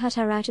already cut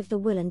her out of the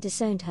will and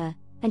disowned her,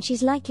 and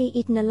she's likely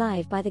eaten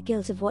alive by the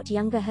guilt of what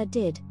younger her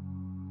did.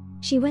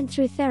 She went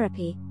through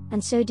therapy,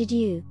 and so did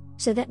you,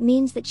 so that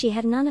means that she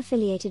had an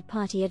unaffiliated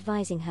party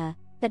advising her,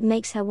 that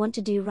makes her want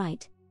to do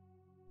right.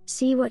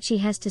 See what she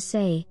has to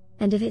say,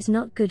 and if it's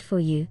not good for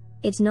you,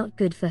 it's not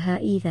good for her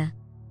either.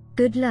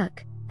 Good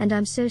luck, and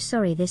I'm so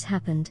sorry this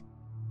happened.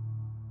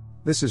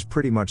 This is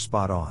pretty much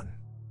spot on.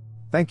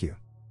 Thank you.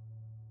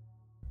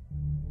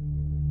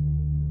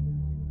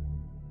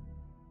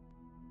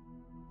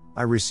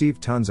 I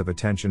received tons of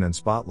attention and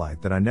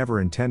spotlight that I never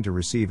intend to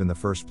receive in the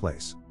first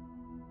place.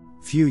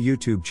 Few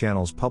YouTube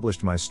channels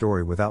published my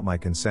story without my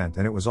consent,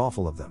 and it was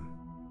awful of them.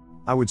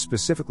 I would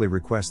specifically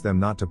request them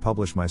not to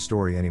publish my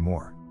story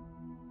anymore.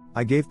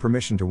 I gave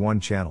permission to one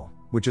channel,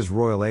 which is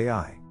Royal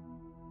A.I.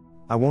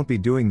 I won't be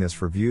doing this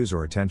for views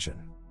or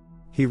attention.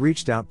 He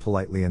reached out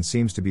politely and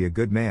seems to be a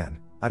good man.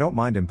 I don't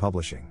mind him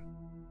publishing.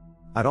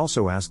 I'd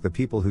also ask the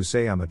people who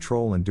say I'm a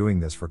troll and doing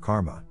this for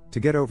karma, to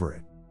get over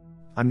it.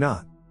 I'm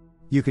not.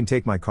 You can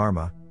take my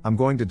karma. I'm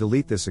going to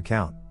delete this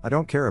account. I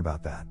don't care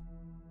about that.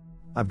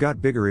 I've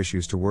got bigger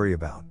issues to worry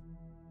about.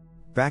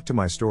 Back to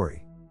my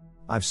story.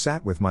 I've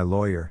sat with my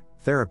lawyer,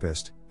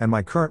 therapist, and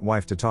my current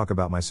wife to talk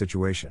about my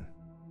situation.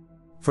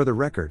 For the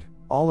record,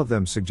 all of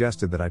them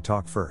suggested that I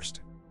talk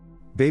first.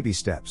 Baby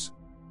steps.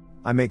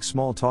 I make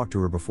small talk to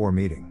her before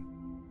meeting.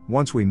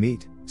 Once we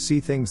meet,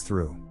 see things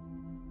through.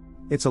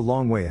 It's a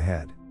long way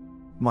ahead.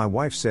 My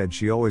wife said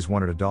she always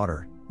wanted a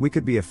daughter. We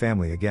could be a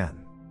family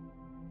again.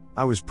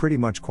 I was pretty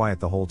much quiet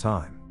the whole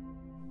time.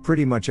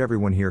 Pretty much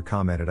everyone here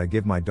commented I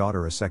give my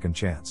daughter a second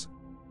chance.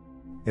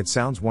 It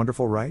sounds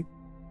wonderful, right?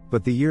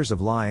 But the years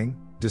of lying,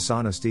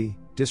 dishonesty,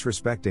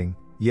 disrespecting,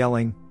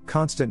 yelling,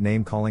 constant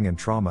name-calling and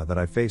trauma that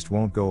I faced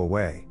won't go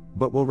away,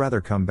 but will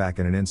rather come back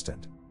in an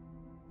instant.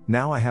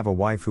 Now I have a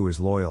wife who is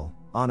loyal,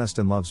 honest,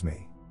 and loves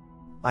me.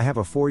 I have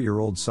a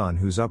 4-year-old son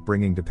whose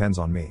upbringing depends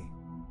on me.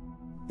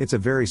 It's a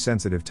very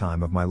sensitive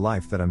time of my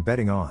life that I'm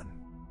betting on.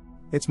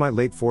 It's my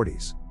late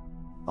 40s.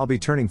 I'll be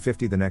turning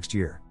 50 the next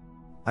year.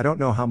 I don't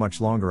know how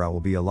much longer I will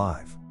be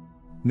alive.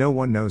 No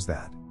one knows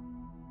that.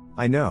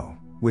 I know,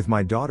 with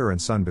my daughter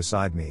and son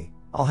beside me,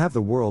 I'll have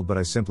the world, but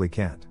I simply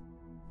can't.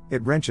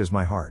 It wrenches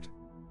my heart.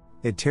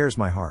 It tears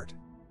my heart.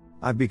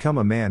 I've become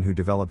a man who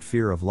developed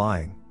fear of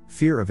lying,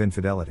 fear of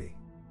infidelity.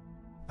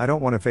 I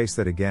don't want to face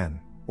that again,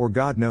 or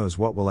God knows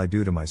what will I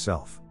do to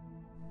myself.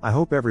 I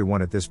hope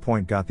everyone at this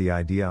point got the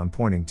idea I'm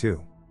pointing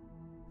to.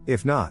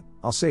 If not,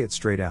 I'll say it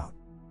straight out.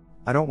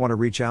 I don't want to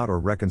reach out or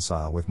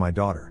reconcile with my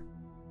daughter.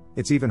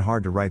 It's even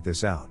hard to write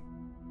this out.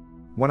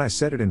 When I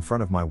said it in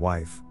front of my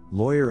wife,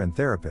 lawyer, and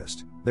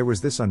therapist, there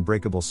was this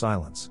unbreakable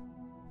silence.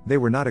 They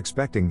were not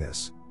expecting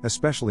this,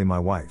 especially my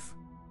wife.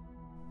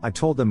 I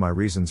told them my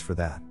reasons for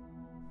that.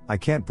 I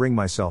can't bring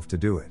myself to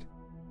do it.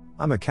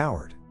 I'm a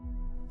coward.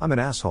 I'm an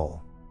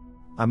asshole.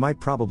 I might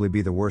probably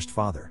be the worst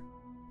father.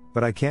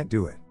 But I can't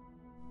do it.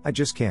 I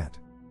just can't.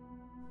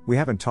 We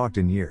haven't talked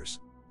in years.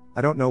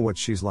 I don't know what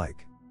she's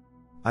like.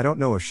 I don't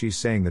know if she's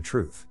saying the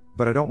truth,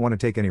 but I don't want to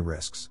take any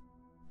risks.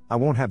 I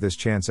won't have this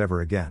chance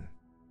ever again.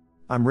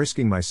 I'm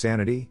risking my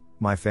sanity,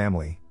 my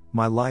family,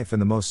 my life,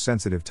 and the most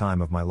sensitive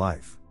time of my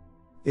life.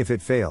 If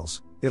it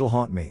fails, it'll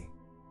haunt me.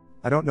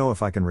 I don't know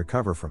if I can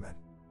recover from it.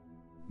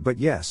 But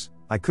yes,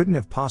 I couldn't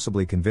have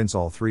possibly convinced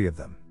all three of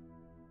them.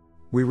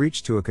 We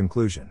reached to a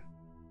conclusion.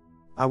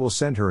 I will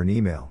send her an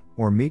email,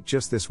 or meet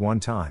just this one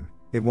time.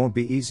 It won't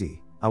be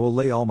easy. I will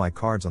lay all my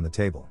cards on the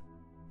table.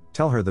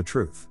 Tell her the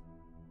truth.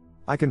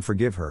 I can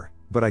forgive her,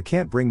 but I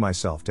can't bring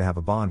myself to have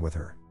a bond with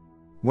her.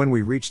 When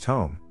we reached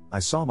home, I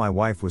saw my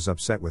wife was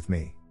upset with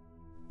me.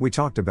 We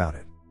talked about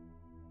it.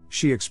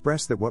 She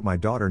expressed that what my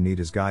daughter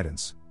needs is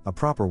guidance, a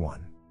proper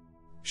one.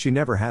 She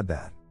never had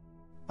that.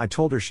 I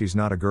told her she's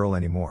not a girl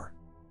anymore.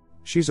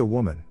 She's a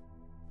woman.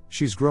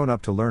 She's grown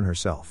up to learn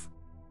herself.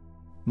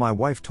 My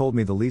wife told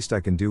me the least I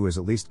can do is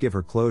at least give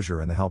her closure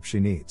and the help she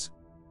needs.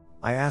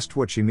 I asked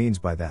what she means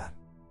by that.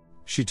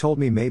 She told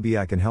me maybe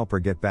I can help her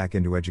get back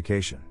into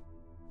education.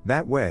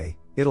 That way,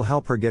 it'll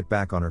help her get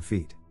back on her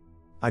feet.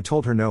 I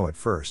told her no at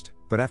first,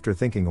 but after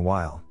thinking a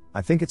while,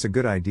 I think it's a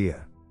good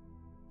idea.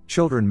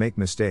 Children make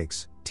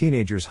mistakes,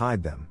 teenagers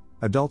hide them,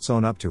 adults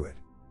own up to it.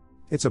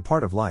 It's a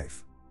part of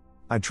life.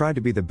 I tried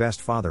to be the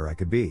best father I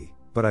could be,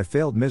 but I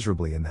failed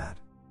miserably in that.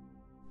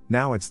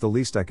 Now it's the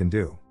least I can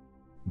do.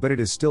 But it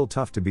is still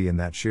tough to be in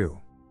that shoe.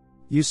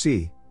 You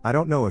see, I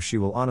don't know if she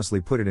will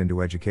honestly put it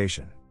into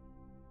education.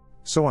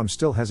 So I'm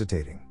still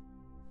hesitating.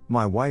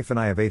 My wife and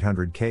I have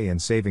 $800K in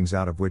savings,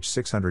 out of which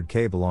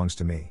 $600K belongs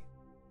to me.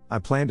 I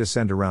plan to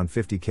send around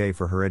 $50K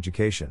for her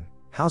education,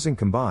 housing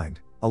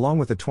combined, along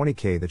with the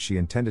 $20K that she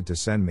intended to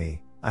send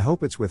me. I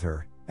hope it's with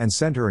her, and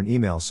send her an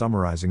email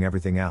summarizing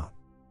everything out.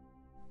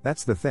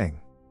 That's the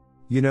thing.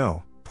 You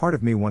know, part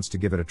of me wants to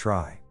give it a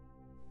try.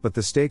 But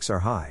the stakes are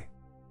high.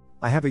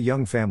 I have a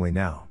young family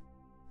now.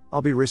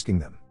 I'll be risking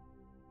them.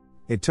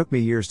 It took me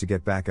years to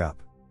get back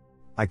up.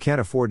 I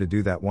can't afford to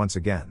do that once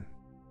again.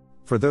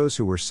 For those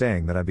who were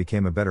saying that I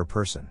became a better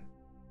person,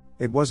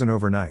 it wasn't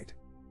overnight.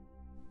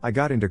 I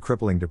got into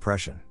crippling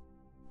depression.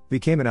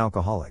 Became an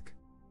alcoholic.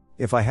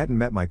 If I hadn't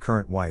met my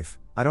current wife,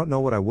 I don't know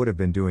what I would have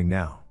been doing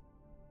now.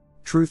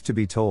 Truth to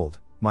be told,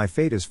 my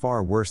fate is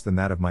far worse than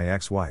that of my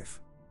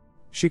ex-wife.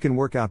 She can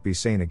work out, be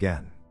sane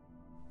again.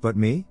 But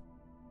me?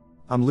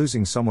 I'm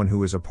losing someone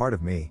who is a part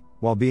of me,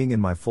 while being in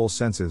my full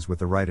senses with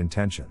the right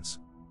intentions.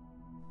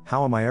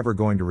 How am I ever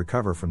going to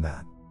recover from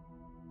that?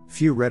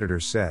 Few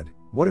redditors said,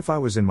 what if I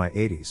was in my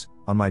 80s,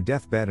 on my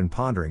deathbed and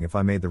pondering if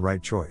I made the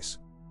right choice?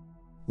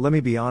 Let me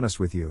be honest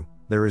with you,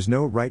 there is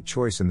no right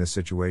choice in this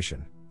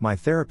situation. My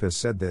therapist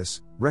said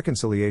this,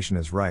 reconciliation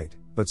is right,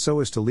 but so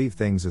is to leave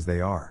things as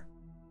they are.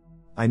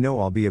 I know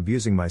I'll be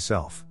abusing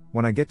myself,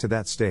 when I get to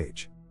that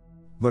stage.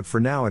 But for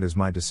now it is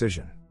my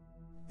decision.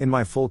 In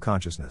my full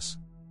consciousness.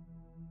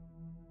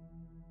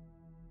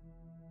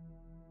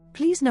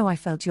 Please know I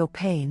felt your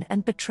pain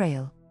and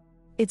betrayal.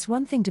 It's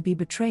one thing to be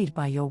betrayed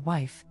by your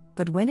wife,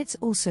 but when it's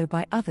also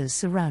by others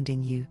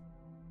surrounding you.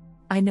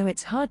 I know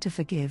it's hard to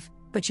forgive,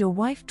 but your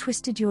wife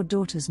twisted your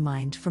daughter's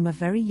mind from a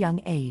very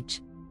young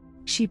age.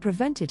 She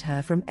prevented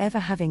her from ever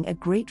having a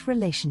great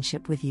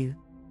relationship with you.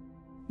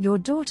 Your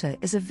daughter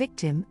is a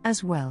victim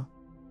as well.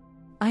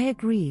 I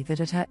agree that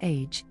at her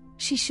age,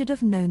 she should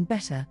have known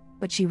better,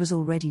 but she was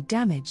already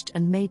damaged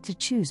and made to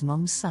choose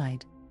mom's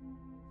side.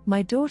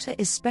 My daughter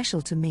is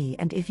special to me,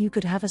 and if you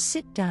could have a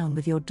sit down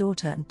with your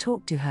daughter and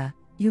talk to her,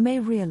 you may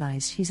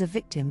realize she's a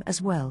victim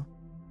as well.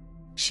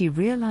 She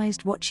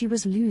realized what she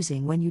was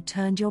losing when you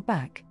turned your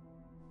back.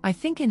 I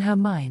think in her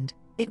mind,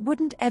 it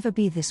wouldn't ever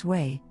be this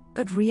way,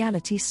 but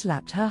reality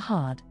slapped her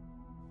hard.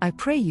 I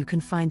pray you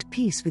can find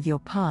peace with your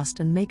past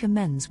and make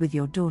amends with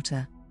your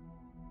daughter.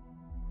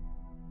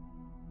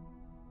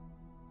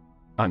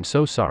 I'm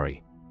so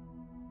sorry.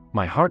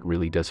 My heart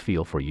really does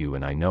feel for you,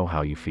 and I know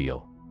how you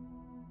feel.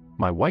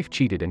 My wife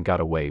cheated and got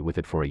away with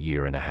it for a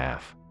year and a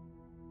half.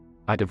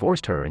 I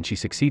divorced her and she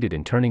succeeded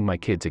in turning my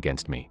kids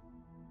against me.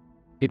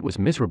 It was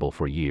miserable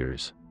for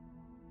years.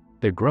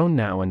 They're grown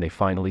now and they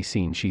finally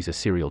seen she's a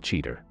serial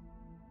cheater.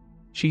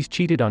 She's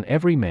cheated on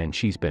every man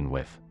she's been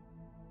with.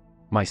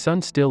 My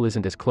son still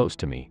isn't as close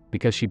to me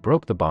because she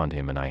broke the bond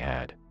him and I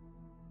had.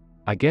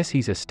 I guess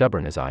he's as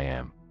stubborn as I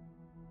am.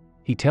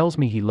 He tells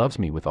me he loves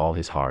me with all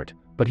his heart,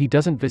 but he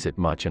doesn't visit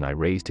much, and I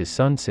raised his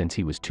son since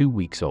he was 2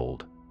 weeks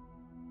old.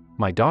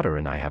 My daughter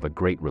and I have a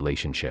great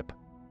relationship.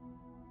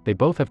 They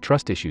both have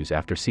trust issues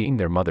after seeing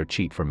their mother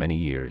cheat for many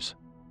years.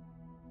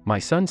 My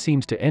son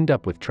seems to end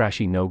up with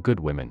trashy no-good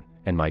women,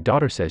 and my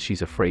daughter says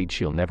she's afraid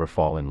she'll never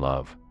fall in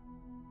love.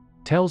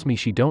 Tells me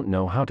she don't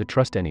know how to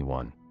trust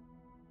anyone.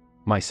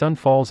 My son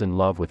falls in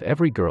love with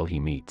every girl he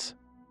meets.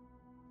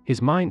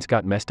 His mind's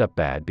got messed up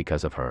bad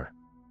because of her.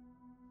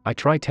 I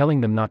try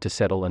telling them not to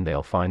settle and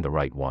they'll find the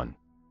right one.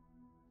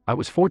 I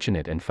was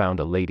fortunate and found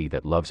a lady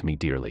that loves me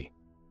dearly.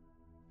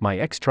 My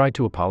ex tried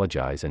to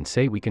apologize and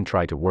say we can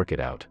try to work it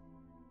out.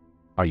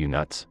 Are you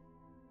nuts?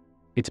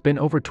 It's been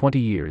over 20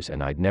 years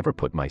and I'd never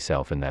put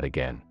myself in that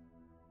again.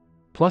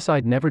 Plus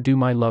I'd never do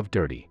my love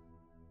dirty.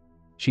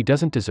 She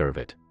doesn't deserve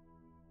it.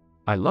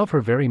 I love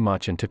her very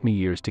much and took me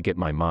years to get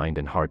my mind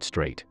and heart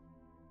straight.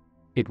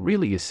 It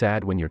really is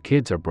sad when your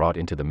kids are brought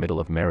into the middle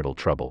of marital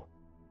trouble.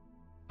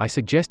 I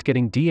suggest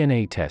getting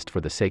DNA test for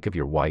the sake of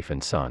your wife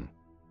and son.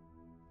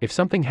 If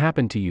something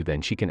happened to you,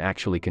 then she can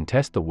actually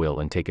contest the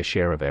will and take a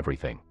share of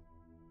everything.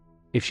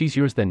 If she's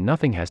yours, then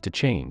nothing has to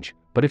change,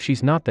 but if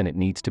she's not, then it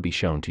needs to be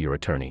shown to your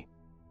attorney.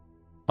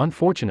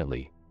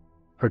 Unfortunately,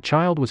 her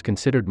child was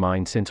considered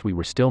mine since we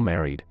were still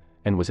married,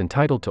 and was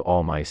entitled to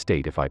all my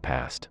estate if I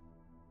passed.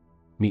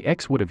 Me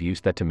ex would have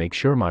used that to make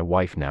sure my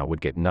wife now would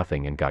get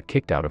nothing and got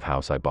kicked out of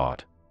house I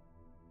bought.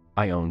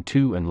 I own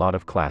 2 and lot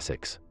of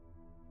classics.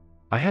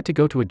 I had to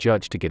go to a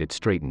judge to get it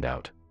straightened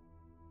out.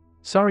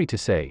 Sorry to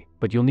say,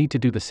 but you'll need to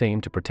do the same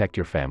to protect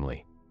your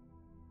family.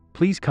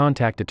 Please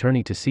contact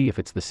attorney to see if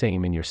it's the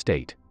same in your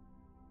state.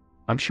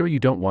 I'm sure you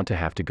don't want to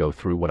have to go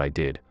through what I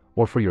did,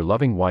 or for your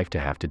loving wife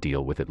to have to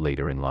deal with it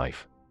later in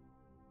life.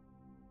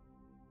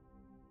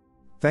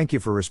 Thank you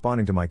for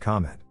responding to my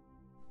comment.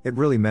 It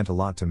really meant a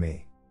lot to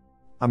me.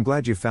 I'm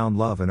glad you found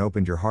love and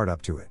opened your heart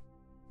up to it.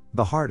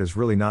 The heart is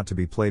really not to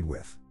be played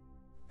with.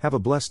 Have a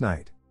blessed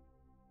night.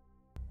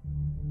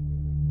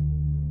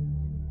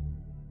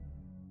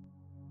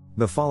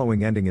 The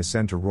following ending is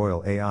sent to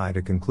Royal A.I.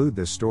 to conclude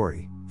this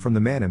story, from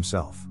the man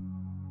himself.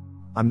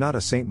 I'm not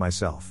a saint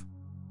myself.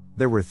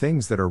 There were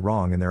things that are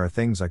wrong and there are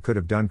things I could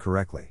have done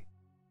correctly.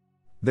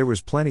 There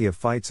was plenty of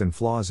fights and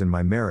flaws in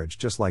my marriage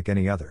just like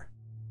any other.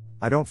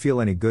 I don't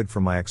feel any good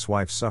for my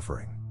ex-wife's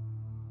suffering.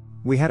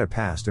 We had a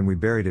past and we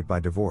buried it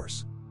by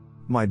divorce.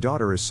 My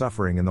daughter is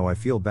suffering, and though I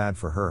feel bad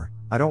for her,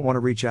 I don't want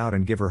to reach out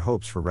and give her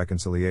hopes for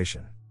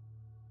reconciliation.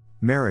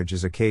 Marriage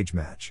is a cage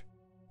match.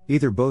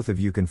 Either both of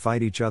you can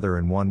fight each other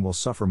and one will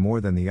suffer more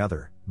than the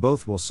other,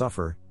 both will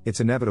suffer, it's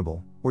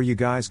inevitable, or you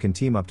guys can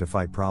team up to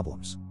fight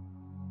problems.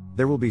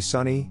 There will be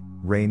sunny,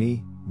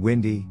 rainy,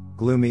 windy,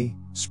 gloomy,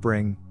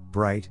 spring,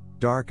 bright,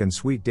 dark and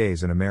sweet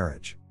days in a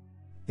marriage.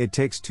 It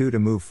takes 2 to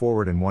move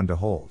forward and 1 to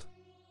hold.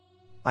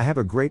 I have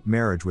a great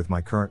marriage with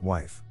my current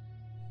wife.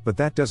 But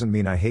that doesn't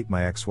mean I hate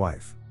my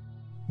ex-wife.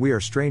 We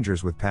are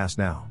strangers with past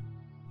now.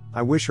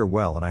 I wish her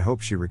well and I hope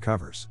she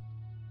recovers.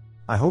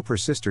 I hope her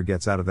sister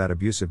gets out of that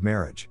abusive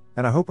marriage,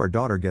 and I hope our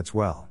daughter gets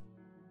well.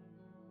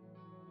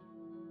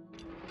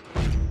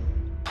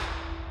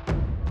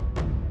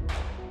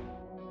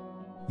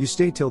 You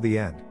stay till the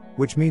end,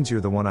 which means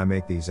you're the one I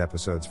make these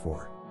episodes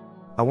for.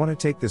 I want to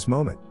take this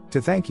moment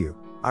to thank you.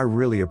 I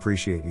really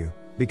appreciate you,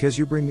 because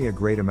you bring me a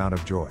great amount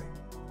of joy.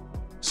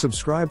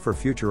 Subscribe for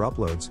future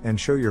uploads and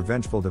show your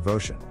vengeful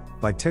devotion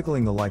by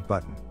tickling the like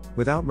button,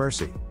 without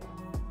mercy.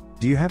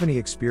 Do you have any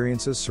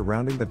experiences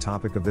surrounding the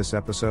topic of this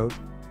episode?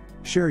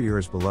 Share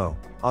yours below,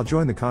 I'll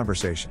join the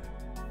conversation.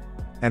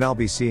 And I'll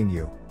be seeing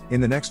you in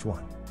the next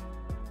one.